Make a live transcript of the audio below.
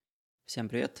Всем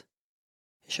привет.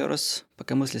 Еще раз,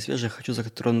 пока мысли свежие, хочу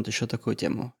затронуть еще такую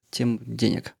тему. Тему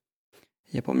денег.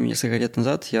 Я помню, несколько лет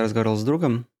назад я разговаривал с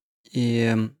другом,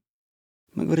 и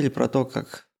мы говорили про то,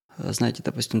 как, знаете,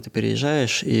 допустим, ты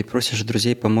переезжаешь и просишь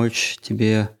друзей помочь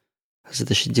тебе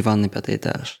затащить диван на 5-й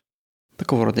этаж.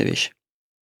 Такого рода вещи.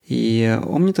 И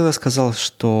он мне тогда сказал,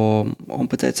 что он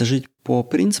пытается жить по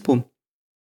принципу,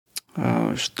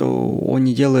 что он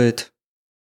не делает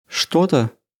что-то,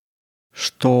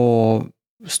 что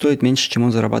стоит меньше, чем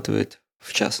он зарабатывает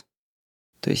в час.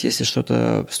 То есть, если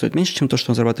что-то стоит меньше, чем то,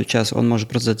 что он зарабатывает в час, он может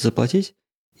просто за это заплатить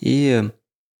и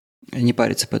не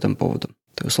париться по этому поводу.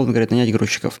 То есть, условно говоря, нанять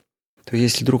грузчиков. То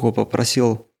есть, если друг его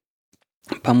попросил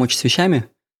помочь с вещами,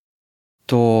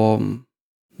 то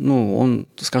он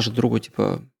скажет другу,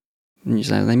 типа, не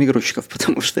знаю, найми грузчиков,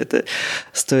 потому что это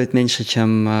стоит меньше,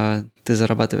 чем ты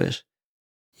зарабатываешь.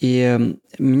 И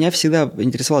меня всегда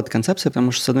интересовала эта концепция,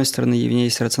 потому что, с одной стороны, в ней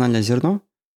есть рациональное зерно.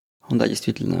 Да,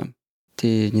 действительно,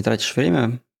 ты не тратишь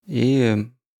время, и,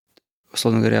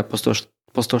 условно говоря, после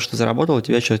того, что ты заработал, у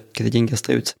тебя еще какие-то деньги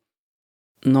остаются.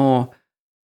 Но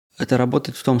это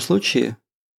работает в том случае,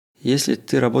 если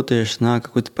ты работаешь на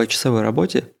какой-то почасовой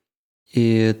работе,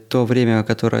 и то время,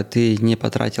 которое ты не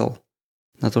потратил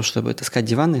на то, чтобы таскать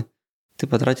диваны, ты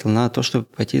потратил на то, чтобы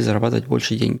пойти зарабатывать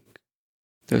больше денег.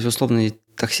 То есть, условный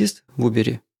таксист в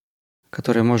Uber,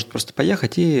 который может просто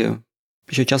поехать и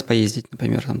еще час поездить,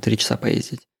 например, 3 часа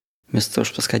поездить, вместо того,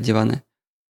 чтобы таскать диваны,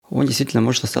 он действительно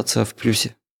может остаться в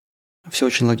плюсе. Все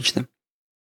очень логично.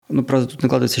 Правда, тут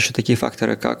накладываются еще такие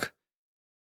факторы, как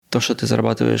то, что ты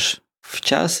зарабатываешь в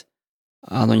час,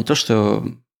 оно не то, что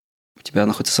у тебя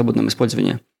находится в свободном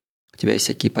использовании. У тебя есть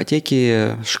всякие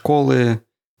ипотеки, школы,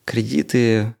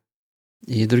 кредиты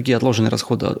и другие отложенные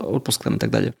расходы, отпуск и так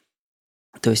далее.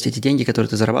 То есть эти деньги, которые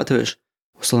ты зарабатываешь,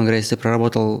 условно говоря, если ты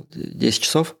проработал 10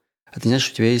 часов, это не значит,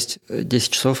 что у тебя есть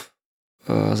 10 часов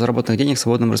заработанных денег в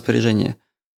свободном распоряжении.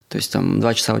 То есть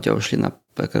 2 часа у тебя ушли на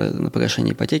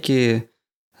погашение ипотеки,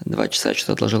 2 часа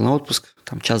что-то отложил на отпуск,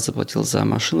 час заплатил за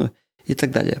машину и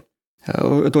так далее.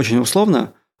 Это очень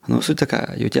условно, но суть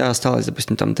такая. И у тебя осталось,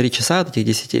 допустим, 3 часа от этих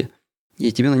 10,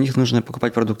 и тебе на них нужно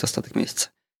покупать продукты остаток месяца.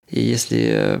 И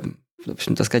если,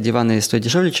 допустим, таскать диваны стоит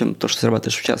дешевле, чем то, что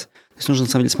зарабатываешь в час, то есть нужно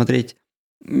на самом деле смотреть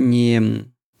не...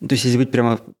 То есть если быть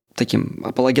прямо таким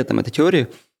апологетом этой теории,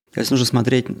 то есть нужно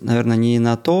смотреть, наверное, не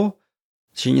на то,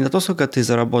 сколько ты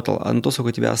заработал, а на то, сколько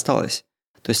у тебя осталось.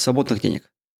 То есть свободных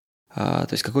денег. То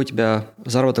есть какой у тебя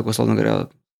заработок, условно говоря,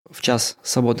 в час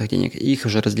свободных денег. И их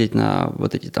уже разделить на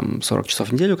вот эти 40 часов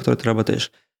в неделю, которые ты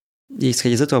работаешь. И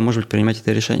исходя из этого, может быть, принимать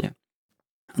это решение.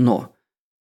 Но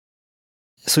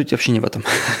суть вообще не в этом.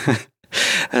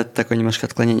 Это такое немножко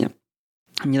отклонение.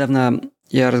 Недавно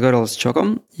я разговаривал с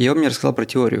чуваком, и он мне рассказал про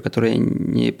теорию, которую я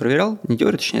не проверял, не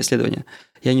теорию, точнее, исследование.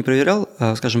 Я не проверял,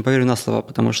 скажем, поверю на слово,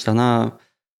 потому что она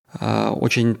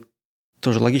очень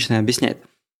тоже логично объясняет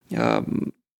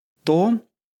то,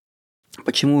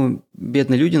 почему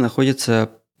бедные люди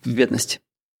находятся в бедности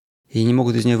и не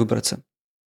могут из нее выбраться.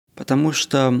 Потому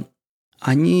что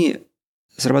они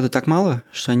зарабатывают так мало,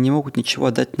 что они не могут ничего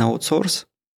отдать на аутсорс,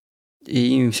 и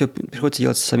им все приходится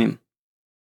делать самим.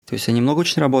 То есть они много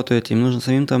очень работают, им нужно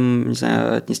самим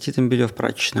отнести белье в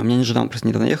прачечную. У меня жена просто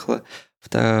недавно ехала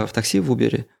в такси в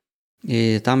Uber,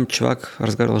 и там чувак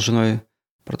разговаривал с женой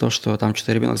про то, что там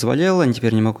что-то ребенок заболел, они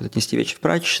теперь не могут отнести вещи в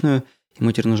прачечную,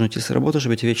 ему теперь нужно уйти с работы,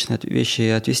 чтобы эти вещи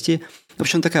отвезти. В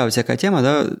общем, такая вот всякая тема,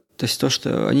 да, то есть то,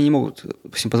 что они не могут,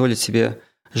 допустим, позволить себе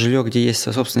жилье, где есть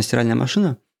собственная стиральная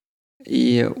машина,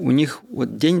 и у них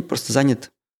день просто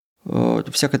занят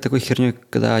всякой такой херней,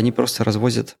 когда они просто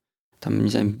развозят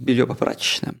белье по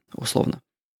прачечным, условно.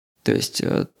 То есть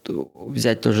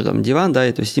взять тоже диван, да,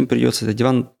 и то есть им придется этот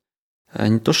диван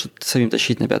не то, что самим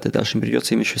тащить на 5-й этаж, им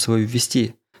придется им еще свой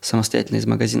ввести самостоятельно из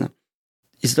магазина.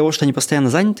 Из-за того, что они постоянно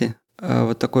заняты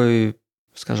вот такой,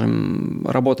 скажем,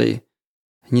 работой,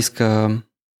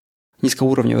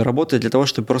 низкоуровневой работой для того,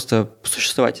 чтобы просто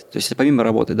существовать. То есть это помимо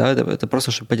работы, да, это просто,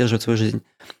 чтобы поддерживать свою жизнь.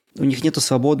 У них нету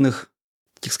свободных,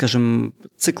 так скажем,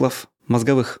 циклов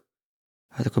мозговых,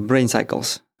 такой brain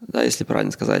cycles, да, если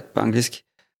правильно сказать по-английски.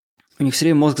 У них все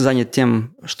время мозг занят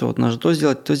тем, что нужно то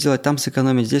сделать, там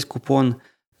сэкономить, здесь купон,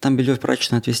 там белье в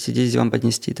прачечную отвезти, здесь диван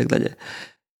поднести и так далее.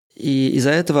 И из-за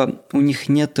этого у них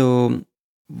нету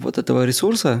вот этого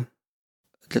ресурса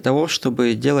для того,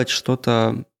 чтобы делать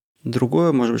что-то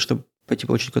другое, может быть, чтобы пойти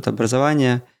получить какое-то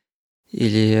образование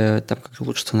или как-то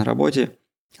улучшиться на работе,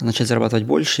 начать зарабатывать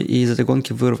больше и из этой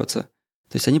гонки вырваться.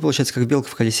 То есть они, получается, как белка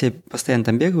в колесе, постоянно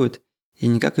там бегают и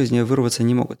никак из нее вырваться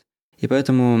не могут. И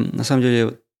поэтому, на самом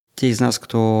деле, те из нас,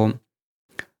 кто,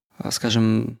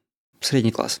 скажем,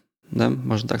 средний класс, да,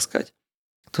 можно так сказать,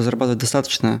 кто зарабатывает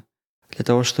достаточно для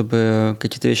того, чтобы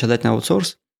какие-то вещи отдать на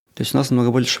аутсорс. То есть у нас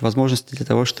намного больше возможностей для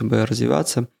того, чтобы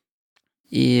развиваться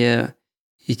и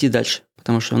идти дальше,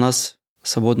 потому что у нас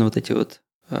свободны вот эти вот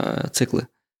циклы.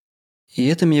 И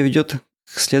это меня ведет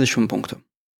к следующему пункту.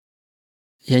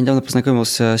 Я недавно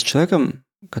познакомился с человеком,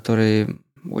 который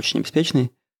очень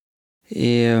обеспеченный,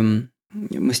 и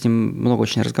мы с ним много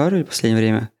очень разговаривали в последнее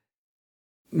время.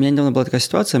 У меня недавно была такая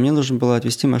ситуация, мне нужно было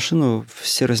отвезти машину в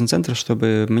сервисный центр,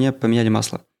 чтобы мне поменяли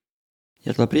масло.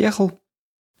 Я туда приехал,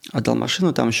 отдал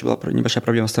машину, там еще была небольшая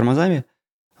проблема с тормозами.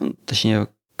 Точнее,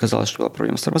 казалось, что была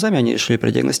проблема с тормозами, они решили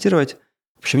продиагностировать.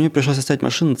 В общем, мне пришлось оставить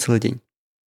машину целый день.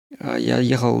 Я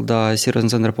ехал до сервисного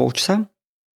центра полчаса,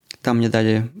 там мне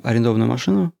дали арендованную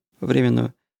машину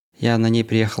временную, я на ней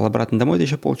приехал обратно домой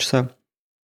еще полчаса,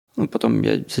 потом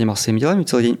я занимался своими делами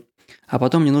целый день, а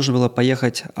потом мне нужно было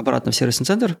поехать обратно в сервисный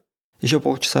центр, еще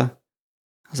полчаса,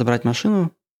 забрать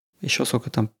машину, еще сколько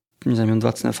там, не знаю, минут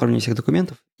 20 на оформление всех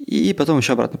документов, и потом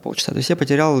еще обратно полчаса. То есть я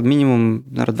потерял минимум,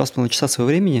 наверное, 2,5 часа своего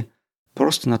времени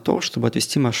просто на то, чтобы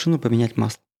отвезти машину, поменять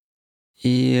масло.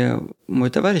 И мой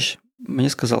товарищ мне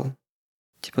сказал,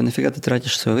 типа, нафига ты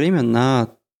тратишь свое время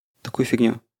на такую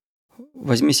фигню?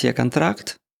 Возьми себе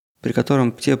контракт, при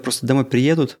котором к тебе просто домой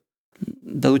приедут,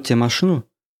 дадут тебе машину,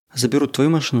 заберут твою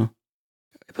машину,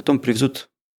 и потом привезут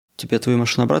тебе твою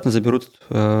машину обратно, заберут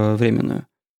временную.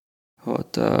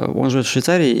 Вот. Он живет в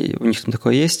Швейцарии, у них там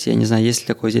такое есть, я не знаю, есть ли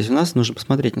такое здесь у нас, нужно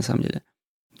посмотреть на самом деле.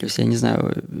 То есть я не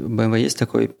знаю, у BMW есть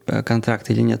такой контракт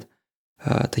или нет,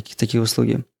 такие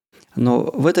услуги. Но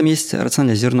в этом есть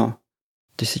рациональное зерно.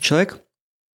 То есть человек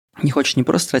не хочет не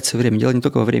просто тратить свое время, дело не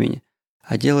только во времени,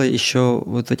 а дело еще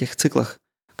вот в этих циклах,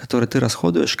 которые ты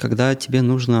расходуешь, когда тебе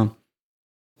нужно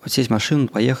вот сесть в машину,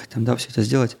 поехать, там, да, все это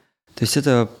сделать. То есть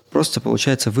это просто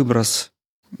получается выброс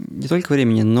не только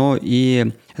времени, но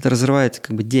и это разрывает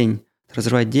как бы день. Это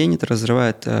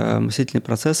разрывает мыслительные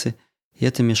процессы, и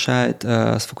это мешает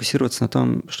сфокусироваться на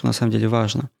том, что на самом деле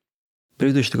важно.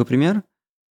 Приведу еще такой пример.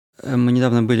 Мы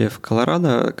недавно были в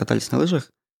Колорадо, катались на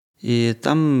лыжах, и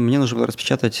там мне нужно было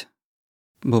распечатать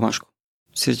бумажку,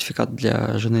 сертификат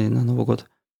для жены на Новый год,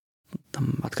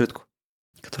 там открытку,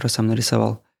 которую я сам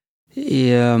нарисовал.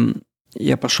 И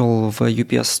я пошел в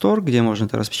UPS Store, где можно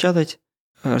это распечатать.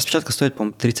 Распечатка стоит,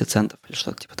 по-моему, 30 центов или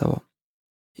что-то типа того.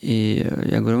 И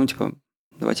я говорю,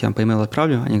 давайте я вам по e-mail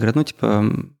отправлю. Они говорят,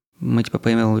 мы по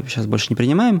e-mail сейчас больше не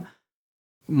принимаем.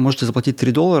 Можете заплатить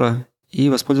 $3 и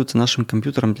воспользоваться нашим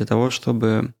компьютером для того,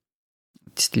 чтобы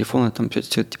с телефона там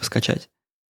все это скачать.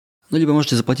 Либо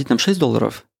можете заплатить нам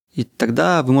 $6, и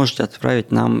тогда вы можете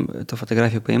отправить нам эту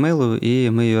фотографию по e-mail, и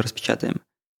мы ее распечатаем.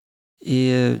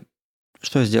 И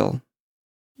что я сделал?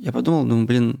 Я подумал,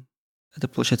 это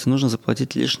получается нужно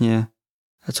заплатить лишнее.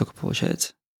 Это сколько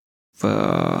получается?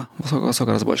 Во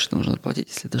сколько раз больше нужно заплатить,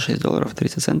 если это $6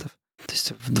 30 центов? То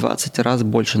есть в 20 раз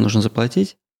больше нужно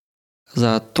заплатить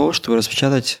за то, чтобы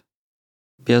распечатать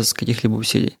без каких-либо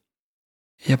усилий.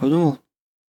 Я подумал,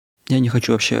 я не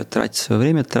хочу вообще тратить свое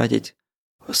время, тратить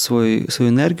свою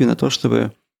энергию на то,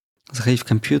 чтобы заходить в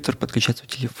компьютер, подключать свой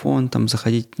телефон, там,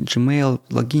 заходить в Gmail,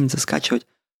 логиниться, скачивать.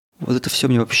 Вот это все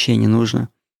мне вообще не нужно.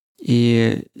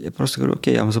 И я просто говорю,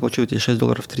 окей, я вам заплачу эти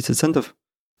 $6 30 центов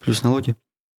плюс налоги.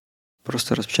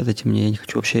 Просто распечатайте мне, я не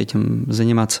хочу вообще этим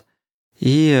заниматься.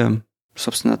 И,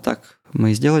 собственно, так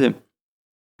мы и сделали.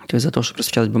 То есть за то, чтобы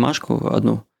распечатать бумажку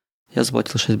одну, я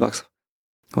заплатил $6.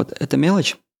 Вот это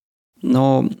мелочь,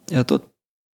 но это тот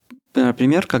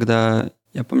пример, когда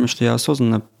я помню, что я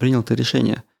осознанно принял это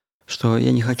решение, что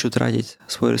я не хочу тратить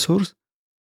свой ресурс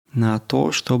на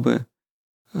то, чтобы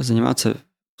заниматься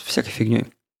всякой фигней.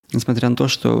 Несмотря на то,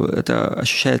 что это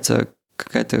ощущается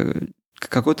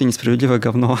какое-то несправедливое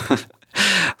говно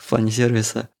в плане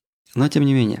сервиса. Но тем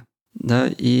не менее. Да,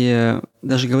 и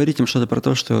даже говорить им что-то про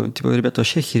то, что, типа, ребята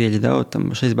вообще охерели, да, вот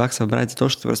там $6 брать за то,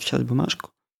 чтобы распечатать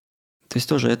бумажку. То есть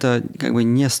тоже это как бы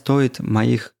не стоит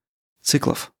моих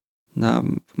циклов, да,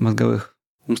 мозговых,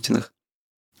 умственных,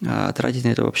 а тратить на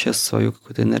это вообще свою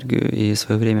какую-то энергию и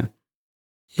свое время.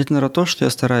 И это, наверное, то, что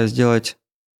я стараюсь делать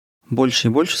больше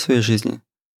и больше в своей жизни,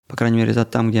 по крайней мере, это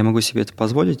там, где я могу себе это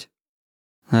позволить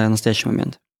на настоящий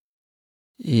момент.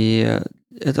 И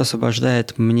это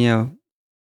освобождает мне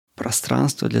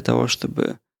пространство для того,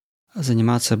 чтобы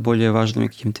заниматься более важными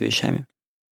какими-то вещами.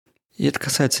 И это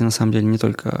касается, на самом деле, не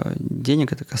только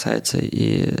денег, это касается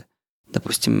и,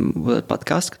 допустим, вот этот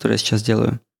подкаст, который я сейчас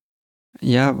делаю,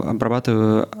 я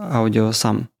обрабатываю аудио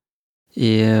сам.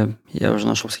 И я уже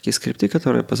нашел всякие скрипты,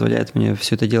 которые позволяют мне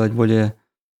все это делать более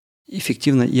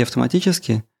эффективно и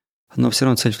автоматически, но все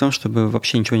равно цель в том, чтобы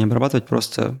вообще ничего не обрабатывать,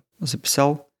 просто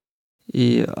записал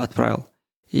и отправил.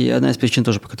 И одна из причин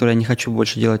тоже, по которой я не хочу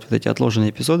больше делать вот эти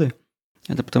отложенные эпизоды,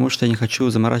 это потому что я не хочу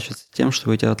заморачиваться тем,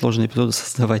 чтобы эти отложенные эпизоды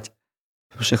создавать.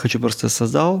 Потому что я хочу просто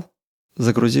создал,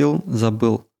 загрузил,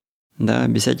 забыл. Да,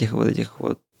 без всяких вот этих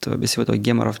вот, без всего этого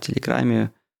гемора в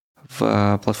Телеграме,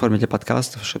 в платформе для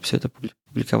подкастов, чтобы все это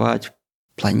публиковать,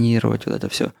 планировать, вот это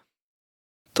все.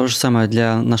 То же самое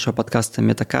для нашего подкаста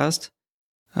Metacast.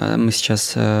 Мы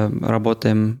сейчас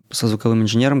работаем со звуковым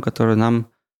инженером, который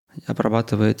нам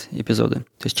обрабатывает эпизоды.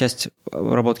 То есть часть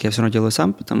обработки я все равно делаю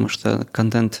сам, потому что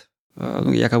контент,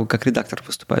 я как редактор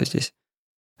выступаю здесь,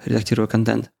 редактирую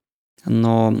контент.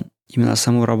 Но именно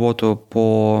саму работу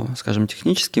по, скажем,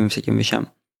 техническим всяким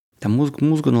вещам, там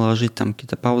музыку наложить, там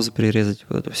какие-то паузы прирезать,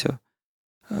 вот это все.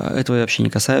 Этого я вообще не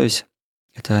касаюсь.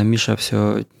 Это Миша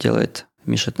все делает.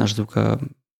 Миша – это наш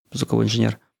звуковой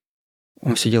инженер.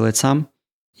 Он все делает сам,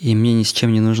 и мне ни с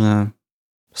чем не нужно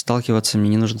сталкиваться, мне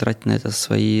не нужно тратить на это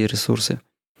свои ресурсы.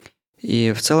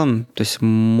 И в целом, то есть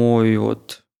моя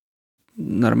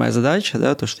задача,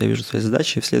 да, то, что я вижу свои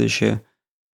задачи в следующее,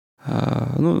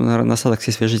 на остаток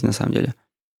всей своей жизни на самом деле,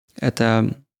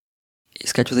 это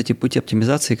искать вот эти пути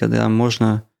оптимизации, когда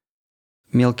можно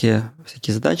мелкие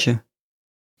всякие задачи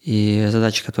и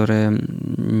задачи, которые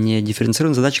не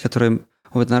дифференцированы, задачи, которые...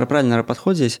 Вот, наверное, правильный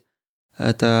подход здесь.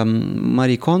 Это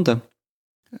Мари Кондо,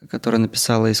 которая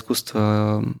написала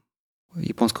 «Искусство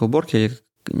японской уборки», я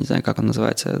не знаю, как он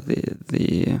называется,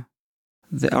 The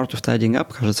Art of Tidying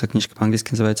Up, кажется, книжка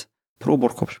по-английски называется, про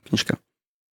уборку, в общем, книжка.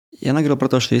 И она говорила про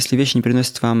то, что если вещь не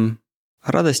приносит вам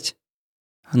радость,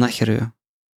 нахер ее.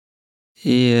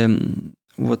 И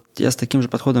вот я с таким же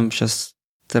подходом сейчас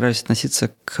стараюсь относиться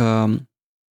к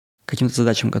каким-то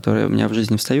задачам, которые у меня в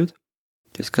жизни встают,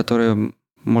 то есть которые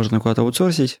можно куда-то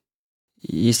аутсорсить,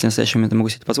 если в настоящий момент я могу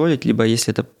себе это позволить, либо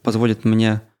если это позволит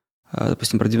мне,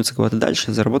 допустим, продвинуться куда-то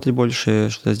дальше, заработать больше,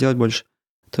 что-то сделать больше,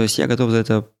 то есть я готов за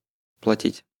это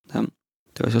платить. Да?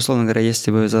 То есть, условно говоря, если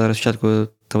бы за распечатку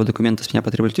этого документа с меня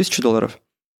потребовали $1000,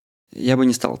 я бы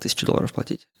не стал $1000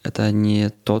 платить. Это не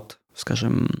тот,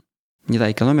 скажем, не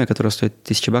та экономия, которая стоит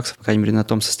 $1000, по крайней мере, на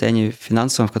том состоянии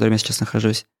финансовом, в котором я сейчас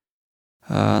нахожусь.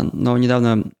 Но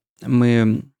недавно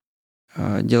мы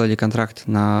делали контракт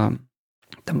на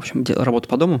там, в общем, работу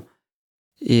по дому,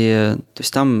 и то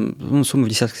есть там сумма в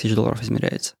десятках тысяч долларов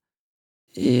измеряется.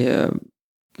 И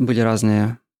были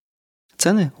разные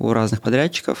цены у разных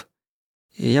подрядчиков,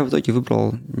 и я в итоге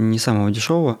выбрал не самого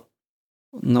дешевого,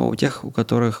 но у тех, у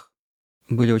которых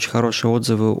были очень хорошие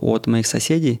отзывы от моих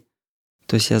соседей.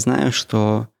 То есть я знаю,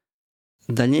 что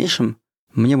в дальнейшем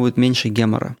мне будет меньше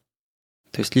гемора.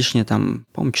 То есть лишние там,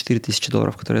 по-моему,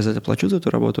 $4000, которые я за это плачу, за эту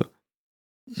работу.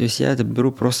 То есть я это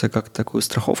беру просто как такую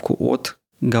страховку от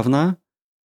говна,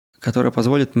 которая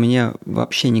позволит мне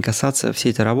вообще не касаться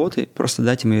всей этой работы, просто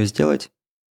дать им ее сделать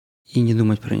и не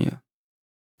думать про нее.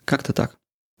 Как-то так.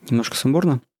 Немножко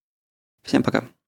сумбурно. Всем пока.